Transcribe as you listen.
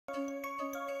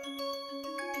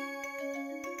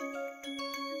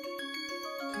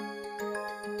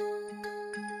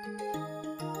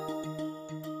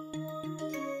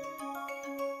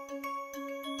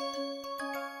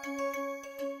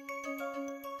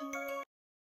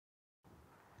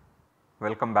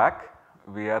Welcome back.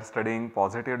 We are studying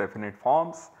positive definite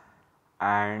forms,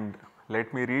 and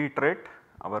let me reiterate,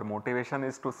 our motivation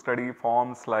is to study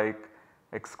forms like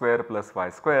x square plus y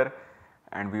square,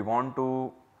 and we want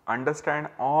to understand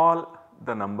all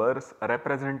the numbers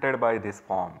represented by this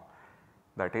form.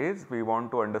 That is, we want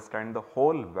to understand the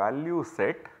whole value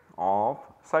set of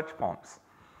such forms.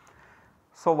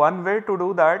 So, one way to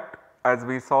do that, as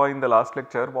we saw in the last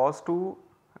lecture, was to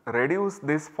reduce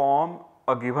this form,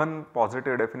 a given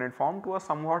positive definite form, to a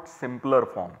somewhat simpler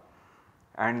form,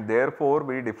 and therefore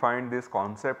we defined this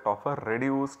concept of a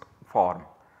reduced form.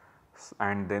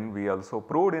 And then we also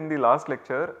proved in the last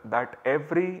lecture that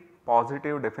every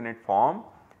positive definite form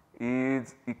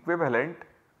is equivalent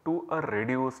to a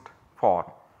reduced form.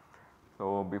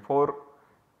 So, before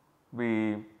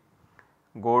we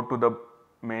go to the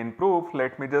main proof,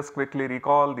 let me just quickly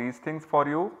recall these things for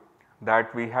you,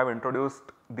 that we have introduced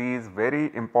these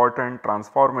very important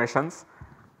transformations.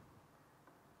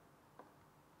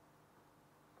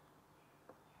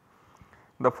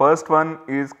 The first one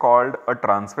is called a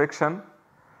transvection.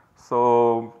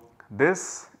 So,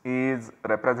 this is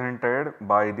represented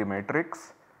by the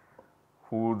matrix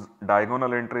whose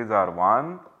diagonal entries are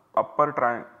 1,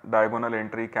 upper diagonal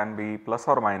entry can be plus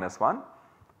or minus 1,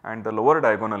 and the lower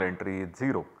diagonal entry is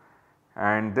 0.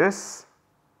 And this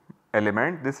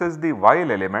element, this is the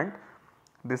while element,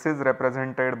 this is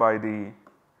represented by the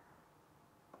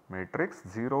matrix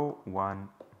 0, 1,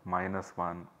 minus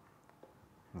 1,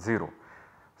 0.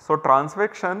 So,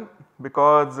 transvection,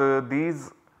 because these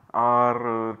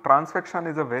are transvection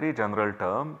is a very general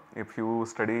term. If you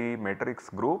study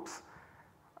matrix groups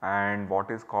and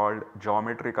what is called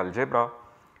geometric algebra,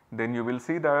 then you will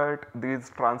see that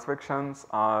these transvections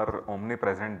are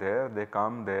omnipresent there. They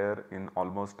come there in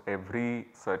almost every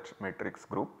such matrix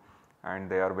group, and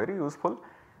they are very useful.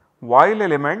 While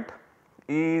element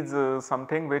is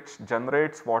something which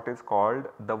generates what is called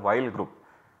the while group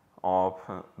of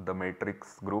the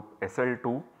matrix group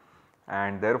SL2,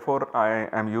 and therefore I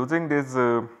am using these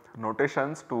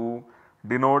notations to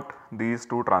denote these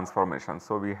two transformations.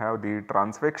 So, we have the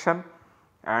transvection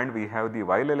and we have the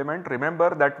while element.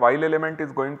 Remember that while element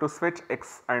is going to switch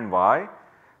x and y,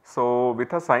 so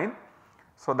with a sign.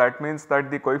 So, that means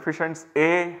that the coefficients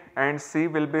a and c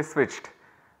will be switched,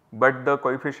 but the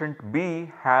coefficient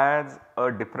b has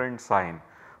a different sign.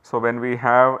 So, when we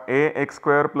have a x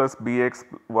square plus b x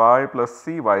y plus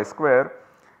c y square,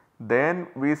 then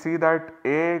we see that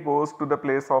a goes to the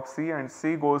place of c and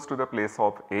c goes to the place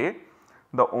of a.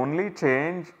 The only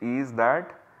change is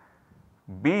that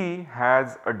b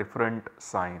has a different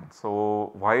sign.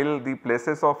 So, while the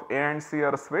places of a and c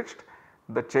are switched,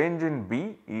 the change in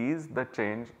b is the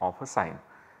change of a sign.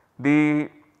 The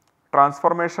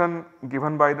transformation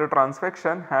given by the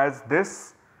transvection has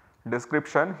this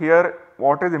description. Here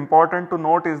what is important to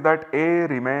note is that a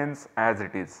remains as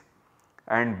it is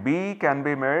and b can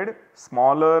be made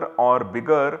smaller or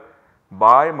bigger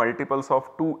by multiples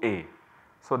of 2a.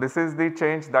 So, this is the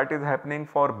change that is happening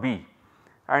for b,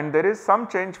 and there is some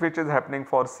change which is happening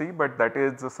for c, but that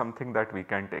is something that we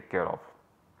can take care of.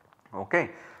 Okay.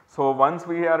 So, once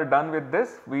we are done with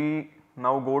this, we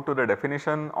now go to the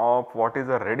definition of what is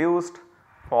a reduced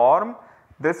form.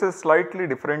 This is slightly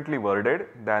differently worded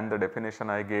than the definition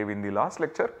I gave in the last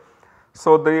lecture.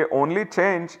 So, the only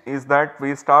change is that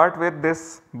we start with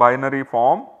this binary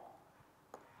form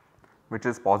which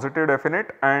is positive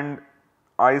definite, and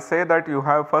I say that you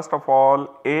have first of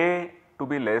all a to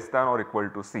be less than or equal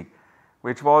to c,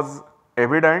 which was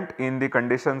evident in the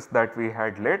conditions that we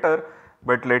had later,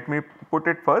 but let me put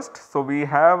it first. So, we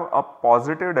have a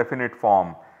positive definite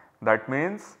form, that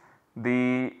means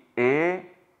the a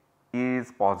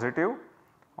is positive,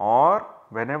 or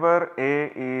whenever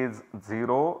a is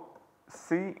 0,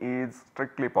 c is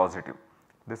strictly positive.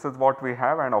 This is what we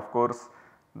have, and of course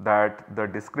that the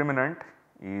discriminant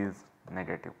is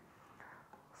negative.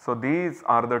 So, these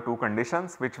are the two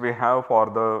conditions which we have for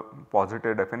the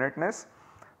positive definiteness.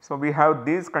 So, we have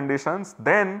these conditions,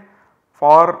 then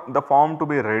for the form to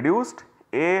be reduced,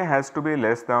 a has to be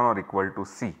less than or equal to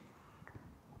c,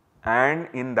 and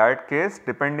in that case,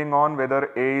 depending on whether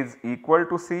a is equal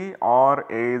to c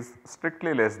or a is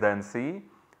strictly less than c,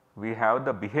 we have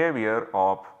the behavior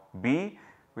of b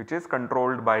which is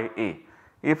controlled by a.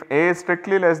 If a is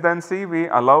strictly less than c, we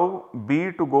allow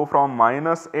b to go from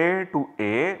minus a to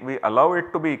a, we allow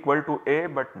it to be equal to a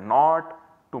but not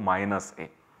to minus a.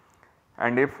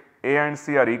 And if a and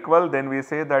c are equal, then we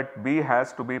say that b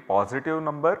has to be positive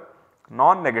number,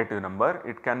 non-negative number,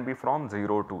 it can be from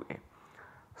 0 to a.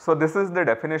 So, this is the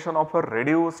definition of a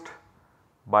reduced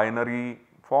binary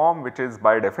form, which is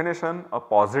by definition a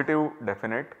positive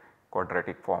definite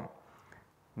quadratic form.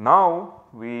 Now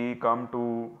we come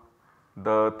to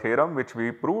the theorem which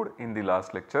we proved in the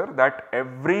last lecture, that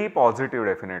every positive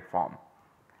definite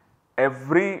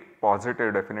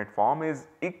form is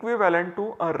equivalent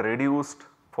to a reduced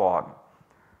form.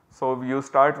 So you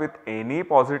start with any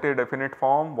positive definite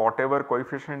form, whatever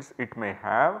coefficients it may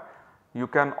have, you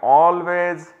can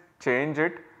always change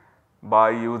it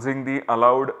by using the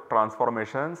allowed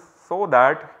transformations, so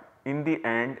that in the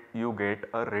end you get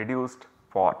a reduced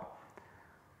form.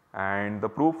 And the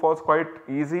proof was quite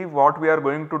easy. What we are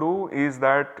going to do is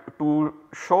that to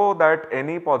show that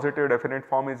any positive definite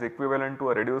form is equivalent to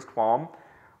a reduced form,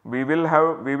 we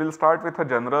will start with a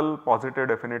general positive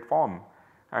definite form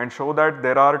and show that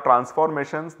there are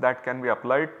transformations that can be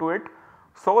applied to it,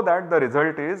 so that the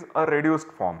result is a reduced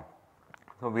form.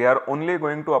 So we are only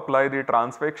going to apply the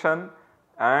transvection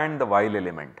and the while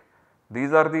element.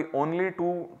 These are the only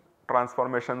two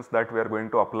transformations that we are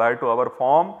going to apply to our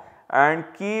form, and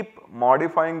keep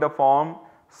modifying the form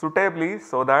suitably,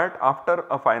 so that after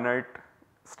a finite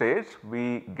stage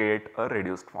we get a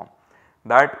reduced form.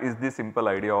 That is the simple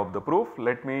idea of the proof.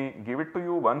 Let me give it to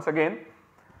you once again.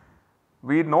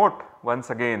 We note once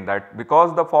again that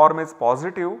because the form is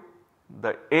positive,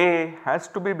 the A has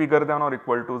to be bigger than or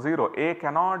equal to 0. A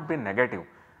cannot be negative.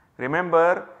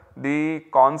 Remember, the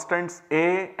constants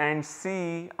A and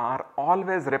C are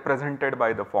always represented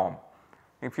by the form.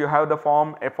 If you have the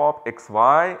form f of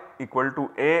xy equal to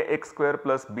ax square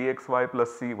plus bxy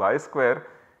plus cy square,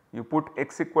 you put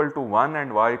x equal to 1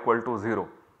 and y equal to 0.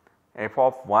 F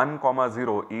of 1 comma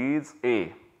 0 is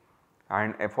A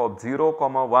and f of 0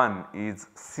 comma 1 is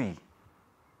C.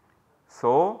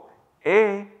 So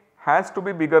A has to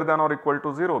be bigger than or equal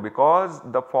to 0 because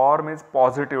the form is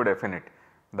positive definite.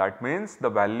 That means the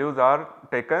values are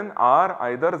taken are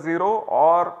either 0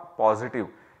 or positive.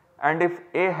 And if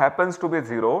A happens to be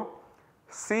 0,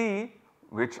 C,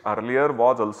 which earlier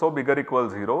was also bigger equal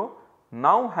 0,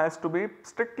 now has to be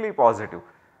strictly positive,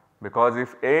 because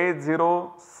if A is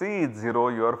 0, C is 0,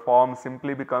 your form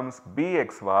simply becomes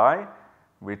Bxy,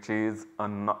 which is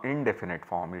an indefinite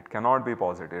form, it cannot be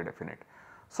positive definite.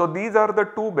 So these are the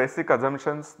two basic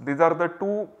assumptions, these are the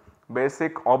two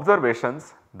basic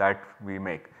observations that we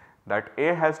make, that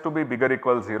A has to be bigger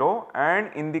equal 0,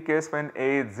 and in the case when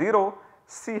A is 0,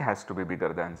 C has to be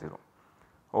bigger than 0.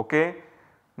 Okay.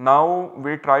 Now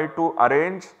we try to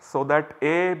arrange so that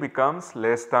A becomes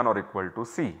less than or equal to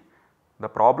C. The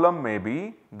problem may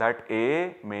be that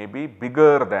A may be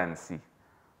bigger than C.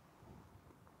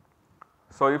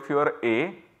 So if your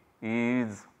A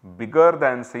is bigger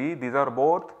than C, these are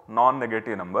both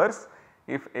non-negative numbers.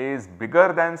 If A is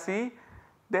bigger than C,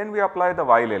 then we apply the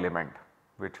while element,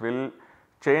 which will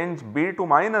change B to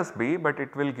minus B, but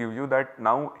it will give you that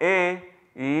now A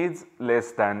is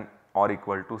less than or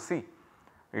equal to C.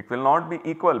 It will not be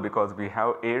equal because we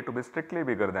have A to be strictly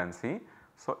bigger than C.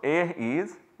 So A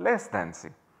is less than C.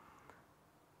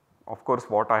 Of course,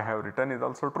 what I have written is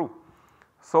also true.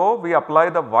 So we apply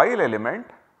the while element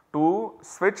to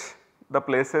switch the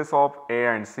places of A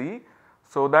and C,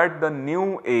 so that the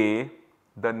new A,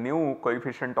 the new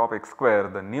coefficient of x square,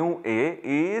 the new A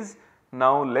is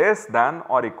now less than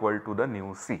or equal to the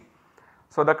new C.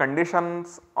 So the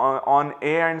conditions on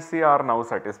A and C are now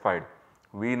satisfied.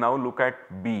 We now look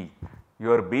at B.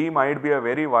 Your B might be a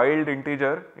very wild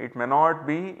integer, it may not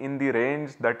be in the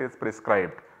range that is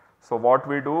prescribed. So what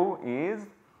we do is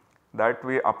that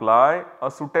we apply a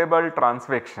suitable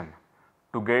transvection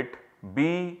to get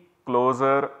B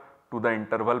closer to the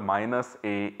interval minus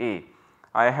A.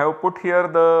 I have put here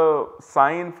the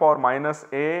sign for minus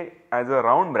A as a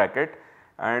round bracket,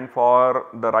 and for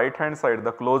the right hand side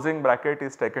the closing bracket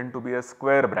is taken to be a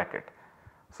square bracket.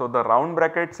 So the round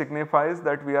bracket signifies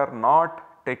that we are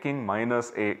not taking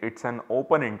minus A, it is an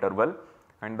open interval,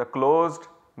 and the closed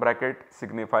bracket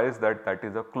signifies that that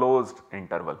is a closed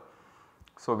interval.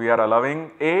 So we are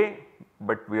allowing A,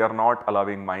 but we are not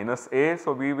allowing minus A.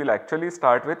 So we will actually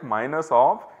start with minus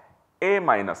of A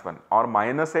minus 1 or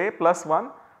minus A plus 1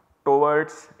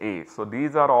 towards A. So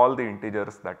these are all the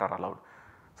integers that are allowed.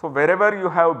 So wherever you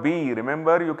have B,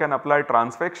 remember you can apply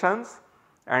transvections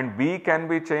and B can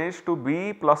be changed to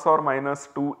B plus or minus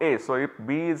 2A. So if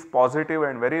B is positive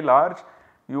and very large,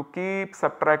 you keep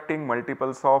subtracting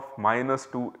multiples of minus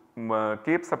 2,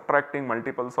 keep subtracting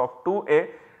multiples of 2A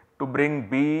to bring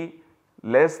B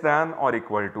less than or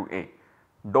equal to A.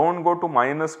 Do not go to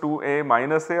minus 2A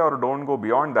minus A, or do not go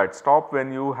beyond that, stop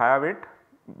when you have it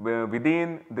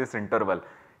within this interval.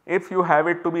 If you have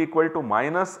it to be equal to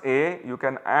minus A, you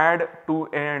can add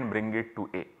 2A and bring it to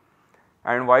A.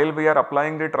 And while we are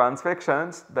applying the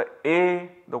transvections, the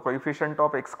A, the coefficient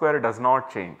of x square does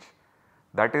not change.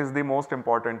 That is the most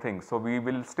important thing. So, we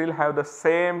will still have the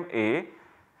same A,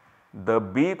 the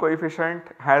B coefficient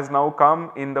has now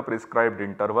come in the prescribed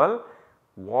interval.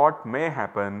 What may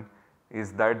happen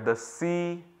is that the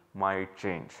C might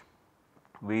change.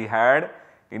 We had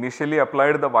initially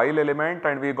applied the while element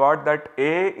and we got that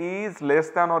A is less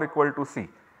than or equal to C.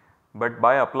 But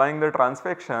by applying the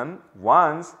transvection,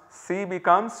 once C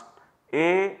becomes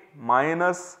A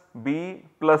minus B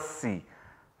plus C.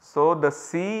 So, the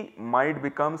C might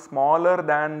become smaller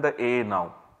than the A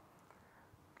now.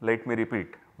 Let me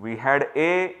repeat, we had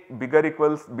A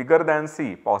bigger than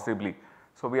C possibly.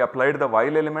 So, we applied the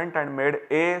while element and made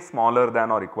A smaller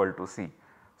than or equal to C.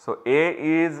 So, A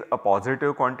is a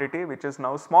positive quantity which is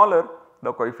now smaller,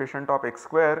 the coefficient of x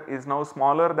square is now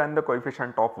smaller than the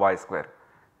coefficient of y square.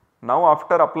 Now,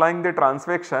 after applying the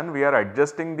transvection, we are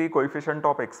adjusting the coefficient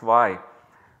of xy,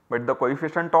 but the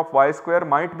coefficient of y square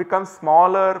might become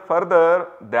smaller further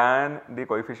than the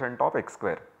coefficient of x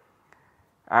square.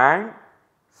 And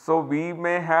so, we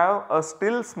may have a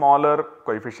still smaller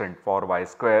coefficient for y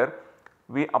square.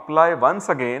 We apply once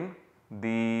again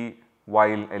the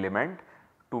while element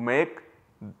to make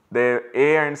the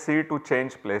A and C to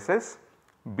change places.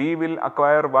 B will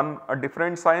acquire a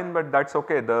different sign, but that is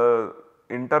okay, the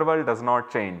interval does not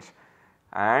change.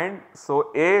 And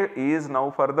so, A is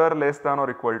now further less than or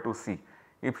equal to C.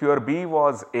 If your B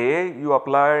was A, you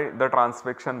apply the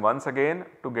transvection once again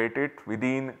to get it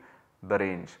within the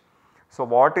range. So,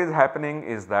 what is happening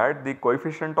is that the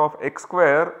coefficient of x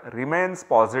square remains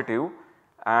positive,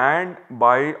 and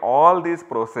by all these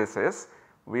processes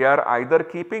we are either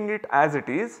keeping it as it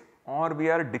is or we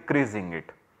are decreasing it.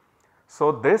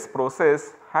 So, this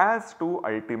process has to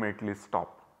ultimately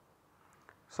stop.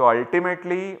 So,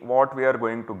 ultimately what we are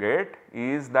going to get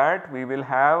is that we will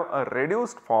have a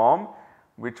reduced form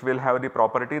which will have the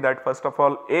property that first of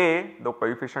all A, the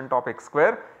coefficient of x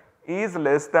square, is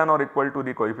less than or equal to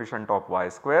the coefficient of y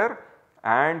square,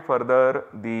 and further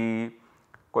the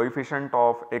coefficient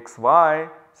of xy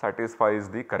satisfies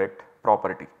the correct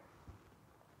property.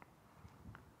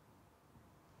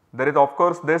 There is of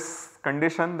course this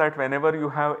condition that whenever you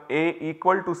have A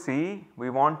equal to C, we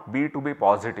want B to be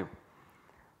positive.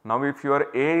 Now, if your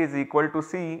A is equal to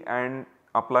C and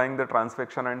applying the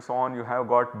transvection and so on, you have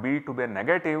got B to be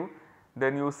negative,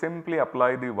 then you simply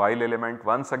apply the while element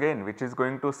once again, which is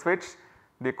going to switch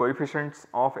the coefficients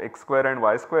of x square and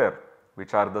y square,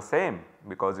 which are the same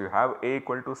because you have A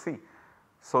equal to C.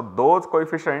 So, those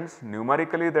coefficients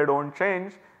numerically they do not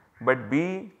change, but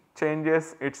B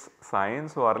changes its sign.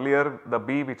 So, earlier the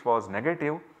B which was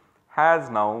negative has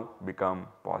now become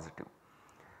positive.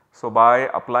 So, by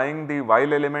applying the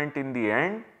while element in the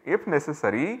end, if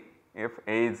necessary, if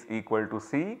A is equal to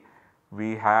C,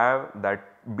 we have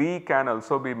that B can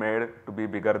also be made to be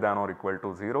bigger than or equal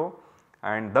to 0,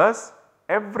 and thus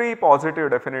every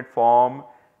positive definite form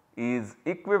is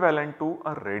equivalent to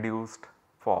a reduced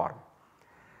form.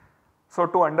 So,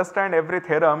 to understand every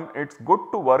theorem, it is good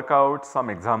to work out some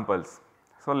examples.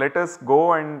 So, let us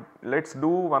go and let us do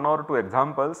one or two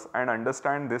examples and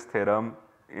understand this theorem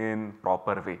in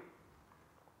proper way.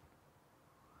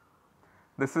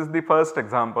 This is the first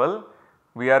example.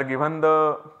 We are given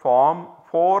the form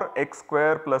 4x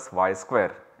square plus y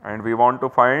square, and we want to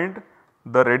find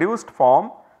the reduced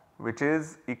form which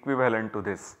is equivalent to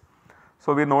this.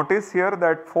 So, we notice here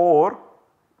that 4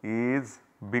 is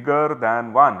bigger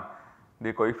than 1.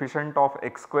 The coefficient of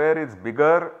x square is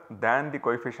bigger than the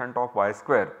coefficient of y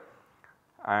square,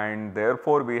 and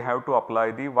therefore, we have to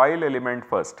apply the while element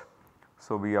first.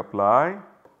 So, we apply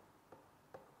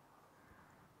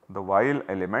the while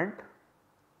element,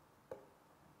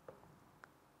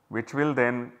 which will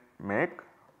then make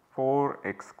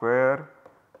 4x square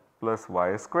plus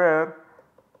y square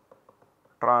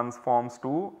transforms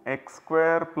to x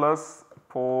square plus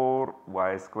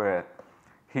 4y square.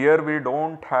 Here we do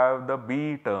not have the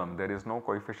B term, there is no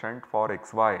coefficient for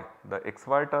xy, the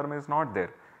xy term is not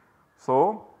there.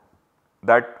 So,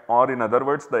 that, or in other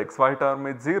words, the xy term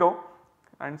is 0,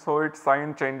 and so its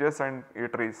sign changes and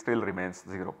it still remains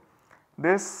 0.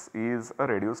 This is a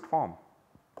reduced form.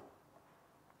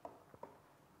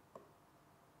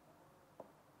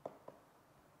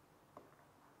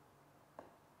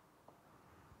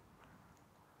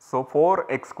 So,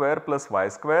 4x square plus y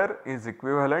square is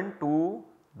equivalent to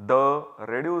the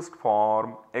reduced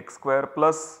form x square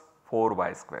plus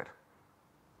 4y square.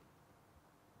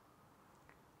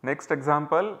 Next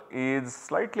example is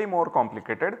slightly more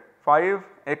complicated,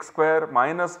 5x square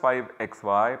minus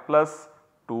 5xy plus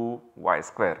 2y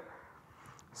square.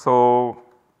 So,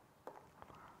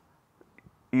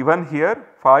 even here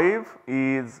 5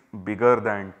 is bigger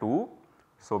than 2.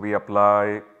 So, we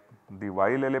apply the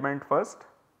while element first.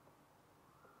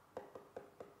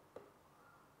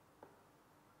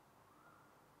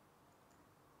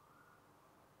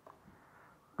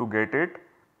 To get it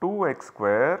 2x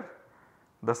square,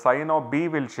 the sign of b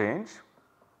will change,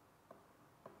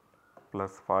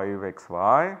 plus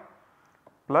 5xy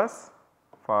plus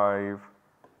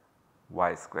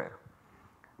 5y square.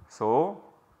 So,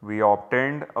 we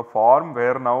obtained a form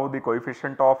where now the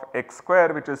coefficient of x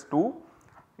square, which is 2,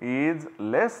 is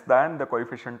less than the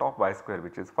coefficient of y square,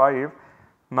 which is 5.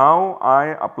 Now,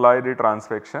 I apply the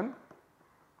transvection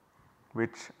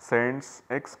which sends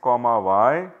x comma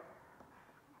y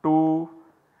to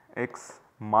x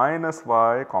minus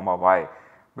y comma y,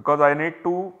 because I need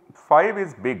to, 5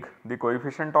 is big, the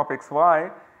coefficient of x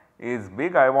y is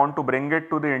big, I want to bring it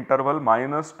to the interval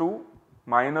 -2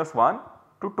 -1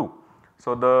 to 2.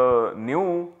 So, the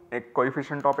new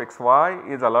coefficient of x y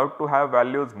is allowed to have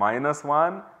values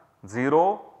 -1,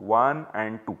 0, 1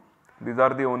 and 2. These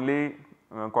are the only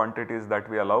quantities that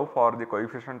we allow for the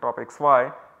coefficient of x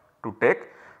y to take.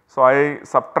 So, I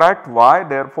subtract y,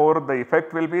 therefore, the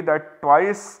effect will be that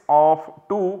twice of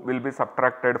 2 will be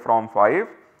subtracted from 5.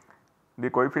 The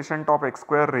coefficient of x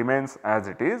square remains as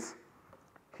it is.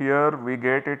 Here we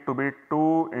get it to be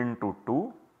 2 into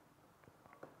 2.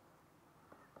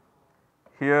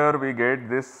 Here we get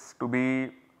this to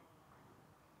be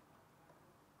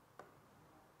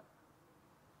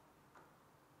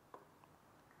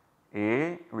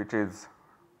a, which is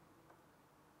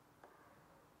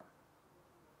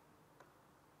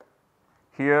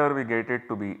here we get it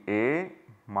to be a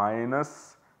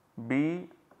minus b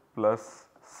plus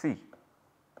c,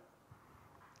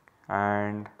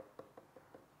 and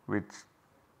which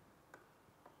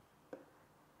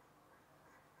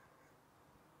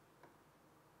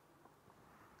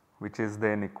is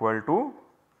then equal to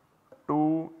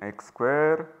 2x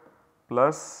square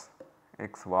plus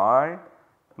xy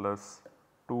plus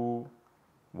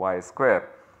 2y square.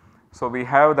 So, we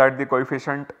have that the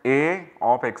coefficient a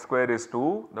of x square is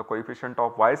 2, the coefficient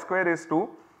of y square is 2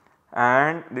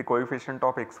 and the coefficient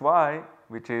of xy,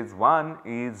 which is 1,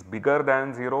 is bigger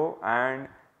than 0 and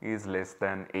is less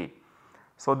than a.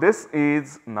 So, this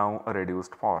is now a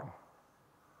reduced form.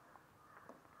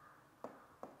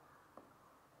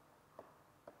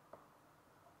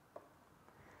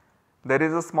 There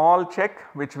is a small check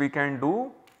which we can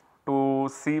do to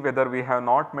see whether we have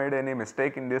not made any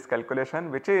mistake in this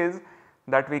calculation, which is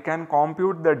that we can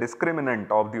compute the discriminant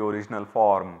of the original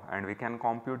form and we can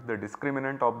compute the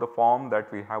discriminant of the form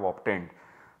that we have obtained.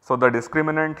 So, the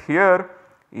discriminant here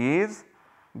is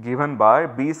given by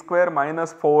b square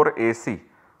minus 4ac.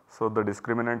 So, the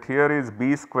discriminant here is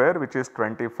b square, which is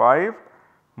 25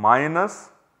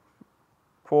 minus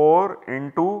 4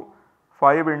 into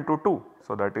 5 into 2.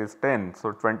 So, that is 10.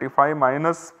 So, 25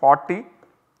 minus 40,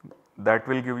 that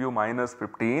will give you minus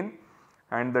 15,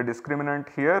 and the discriminant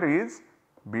here is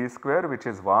b square, which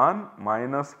is 1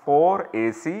 minus 4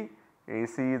 ac,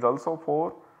 ac is also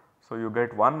 4. So, you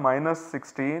get 1 minus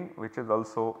 16, which is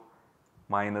also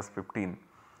minus 15.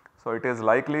 So, it is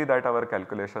likely that our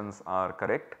calculations are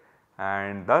correct,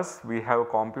 and thus we have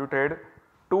computed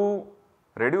 2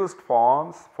 reduced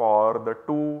forms for the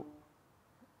 2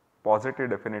 positive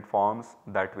definite forms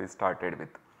that we started with.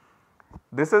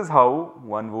 This is how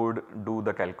one would do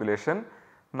the calculation.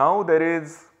 Now, there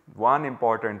is one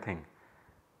important thing.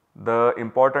 The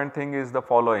important thing is the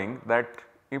following, that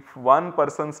if one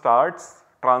person starts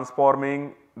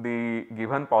transforming the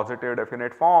given positive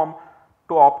definite form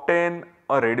to obtain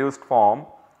a reduced form,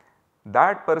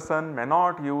 that person may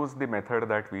not use the method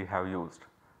that we have used.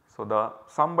 So,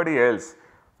 somebody else,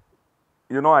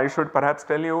 I should perhaps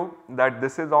tell you that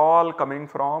this is all coming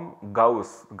from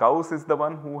Gauss. Gauss is the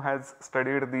one who has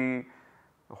studied the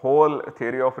whole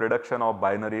theory of reduction of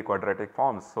binary quadratic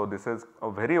forms. So, this is a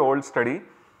very old study,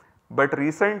 but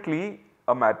recently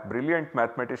a brilliant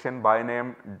mathematician by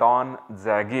name Don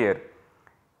Zagier,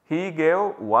 he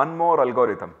gave one more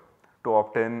algorithm to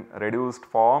obtain reduced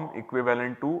form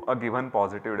equivalent to a given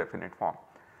positive definite form.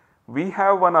 We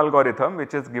have one algorithm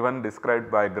which is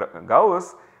described by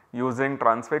Gauss using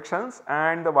transfections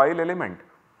and the while element,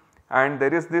 and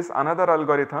there is this another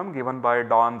algorithm given by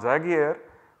Don Zagier,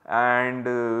 and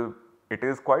it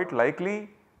is quite likely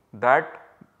that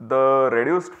the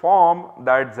reduced form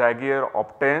that Zagier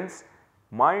obtains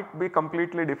might be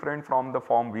completely different from the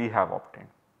form we have obtained.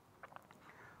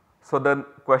 So, the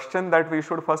question that we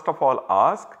should first of all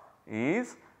ask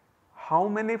is, how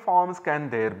many forms can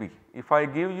there be? If I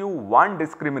give you one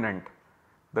discriminant,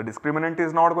 the discriminant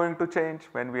is not going to change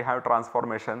when we have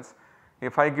transformations.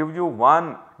 If I give you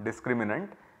one discriminant,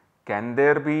 Can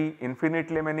there be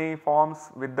infinitely many forms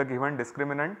with the given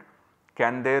discriminant?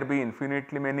 Can there be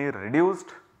infinitely many reduced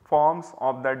forms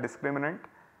of that discriminant?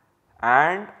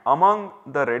 And among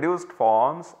the reduced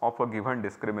forms of a given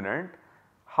discriminant,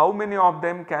 how many of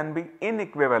them can be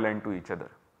inequivalent to each other?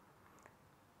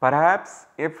 Perhaps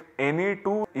if any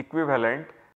two equivalent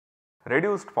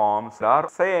reduced forms are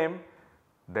same,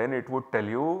 then it would tell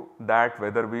you that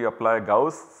whether we apply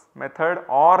Gauss method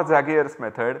or Zagier's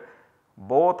method,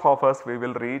 both of us we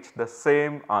will reach the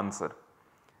same answer.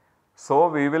 So,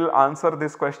 we will answer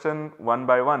this question one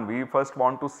by one. We first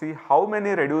want to see how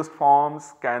many reduced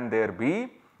forms can there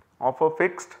be of a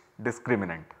fixed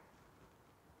discriminant.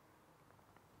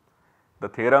 The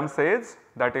theorem says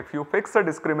that if you fix a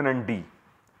discriminant D,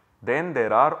 then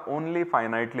there are only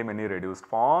finitely many reduced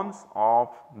forms of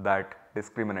that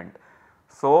discriminant.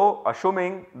 So,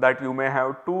 assuming that you may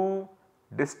have two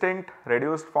distinct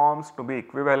reduced forms to be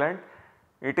equivalent,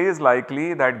 it is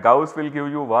likely that Gauss will give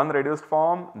you one reduced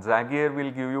form, Zagier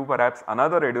will give you perhaps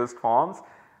another reduced forms,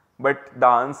 but the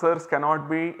answers cannot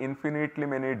be infinitely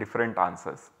many different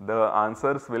answers. The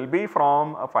answers will be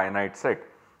from a finite set.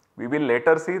 We will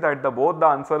later see that both the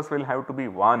answers will have to be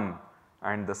one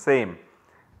and the same.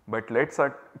 But let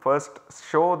us first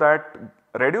show that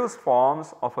reduced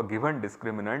forms of a given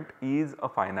discriminant is a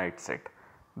finite set.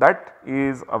 That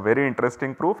is a very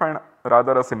interesting proof and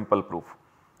rather a simple proof.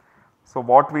 So,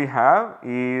 what we have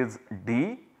is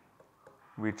D,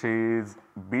 which is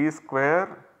B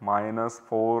square minus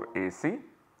 4AC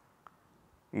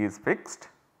is fixed.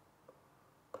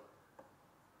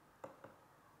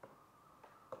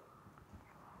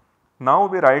 Now,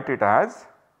 we write it as,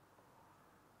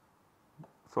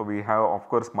 so we have of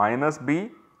course minus B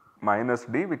minus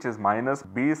D, which is minus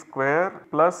B square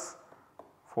plus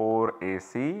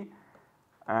 4AC,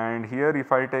 and here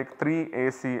if I take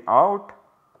 3AC out,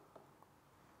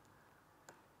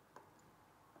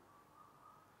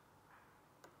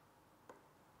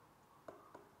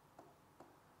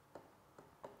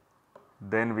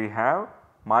 then we have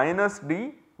minus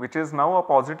D, which is now a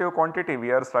positive quantity.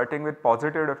 We are starting with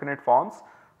positive definite forms.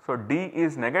 So, D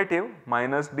is negative,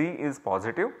 minus D is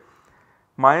positive.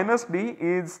 Minus D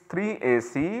is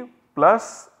 3AC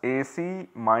plus AC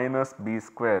minus B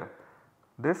square.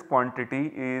 This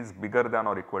quantity is bigger than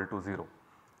or equal to 0.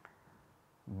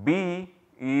 B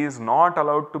is not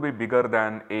allowed to be bigger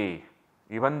than A.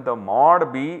 Even the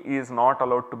mod B is not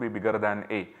allowed to be bigger than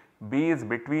A. B is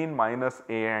between minus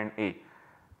A and A,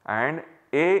 and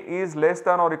A is less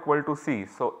than or equal to C.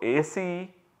 So,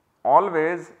 AC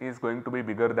always is going to be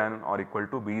bigger than or equal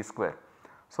to B square.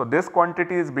 So, this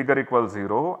quantity is bigger equal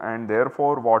 0, and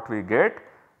therefore, what we get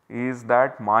is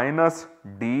that minus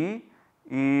D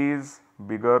is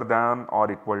bigger than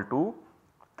or equal to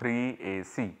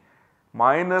 3AC.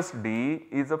 Minus D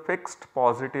is a fixed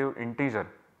positive integer.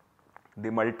 The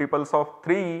multiples of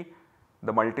 3,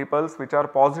 the multiples which are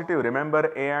positive,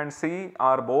 remember A and C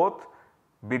are both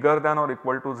bigger than or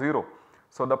equal to 0.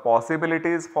 So, the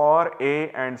possibilities for A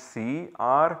and C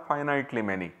are finitely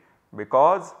many,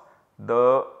 because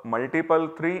the multiple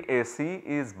 3AC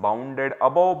is bounded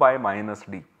above by minus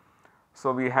D.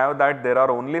 So, we have that there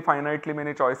are only finitely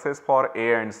many choices for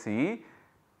A and C.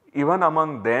 Even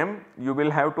among them you will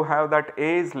have to have that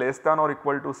A is less than or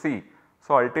equal to C.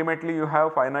 So, ultimately you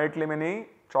have finitely many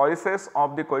choices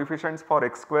of the coefficients for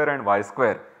x square and y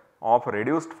square of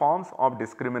reduced forms of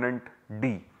discriminant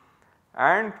D.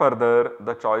 And further,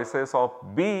 the choices of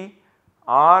B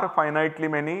are finitely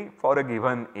many for a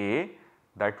given A.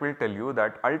 That will tell you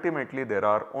that ultimately there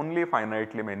are only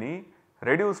finitely many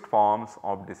reduced forms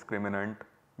of discriminant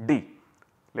D.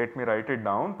 Let me write it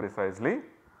down precisely.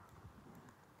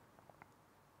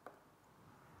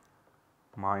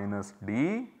 Minus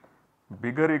D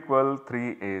bigger equal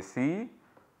 3AC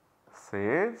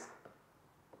says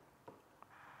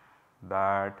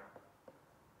that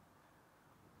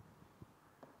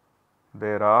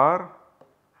there are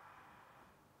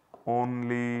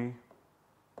only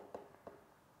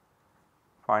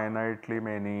finitely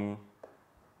many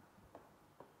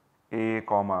A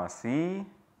comma C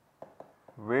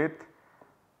with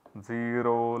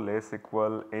 0 less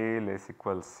equal A less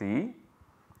equal C,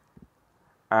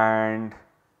 and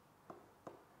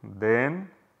then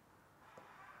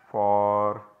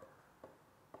for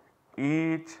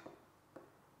each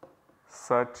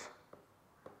such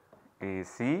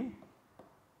AC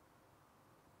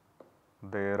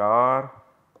there are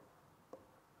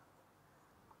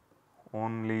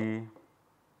only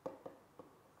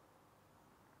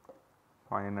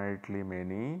finitely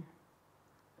many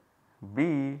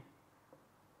B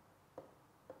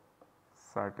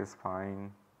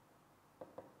satisfying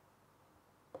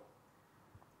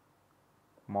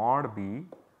mod B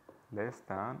less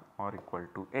than or equal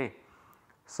to A.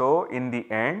 So, in the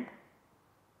end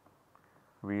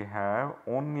we have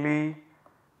only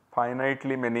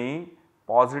finitely many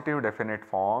positive definite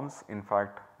forms, in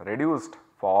fact reduced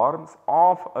forms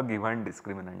of a given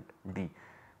discriminant D.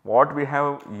 What we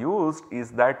have used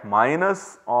is that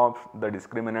minus of the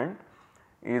discriminant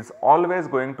is always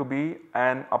going to be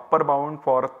an upper bound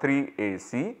for 3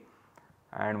 AC,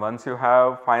 and once you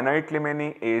have finitely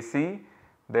many AC,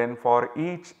 then for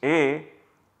each A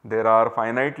there are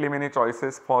finitely many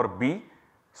choices for B.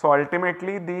 So,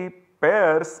 ultimately the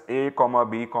pairs A comma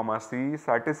B comma C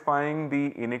satisfying the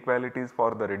inequalities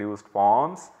for the reduced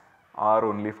forms are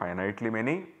only finitely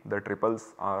many, the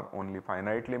triples are only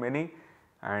finitely many,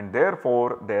 and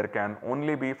therefore there can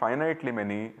only be finitely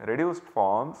many reduced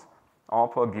forms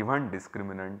of a given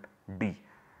discriminant D.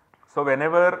 So,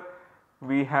 whenever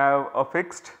we have a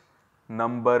fixed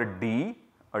number D,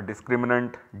 a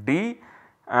discriminant D,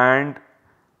 and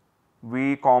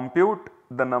we compute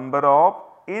the number of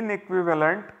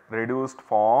inequivalent reduced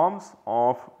forms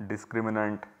of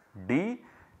discriminant D,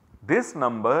 this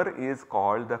number is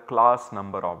called the class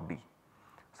number of D.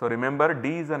 So, remember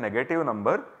D is a negative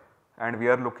number and we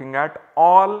are looking at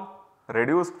all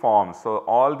reduced forms. So,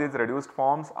 all these reduced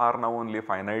forms are now only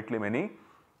finitely many,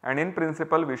 and in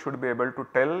principle we should be able to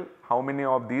tell how many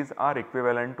of these are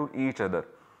equivalent to each other.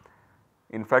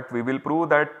 In fact, we will prove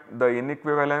that the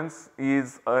inequivalence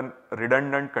is a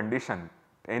redundant condition.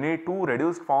 Any two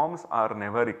reduced forms are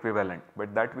never equivalent,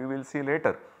 but that we will see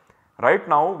later. Right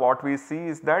now what we see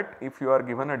is that if you are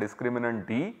given a discriminant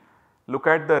D, look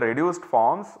at the reduced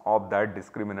forms of that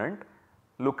discriminant,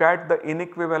 look at the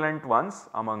inequivalent ones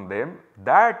among them,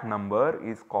 that number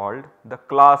is called the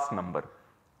class number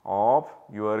of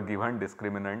your given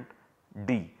discriminant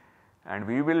D, and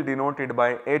we will denote it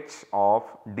by H of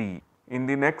D. In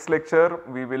the next lecture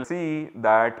we will see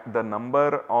that the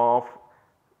number of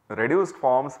reduced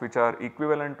forms which are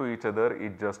equivalent to each other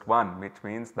is just one, which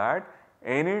means that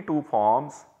any two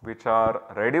forms which are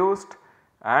reduced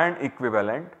and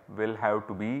equivalent will have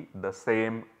to be the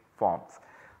same forms.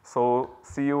 So,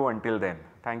 see you until then.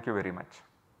 Thank you very much.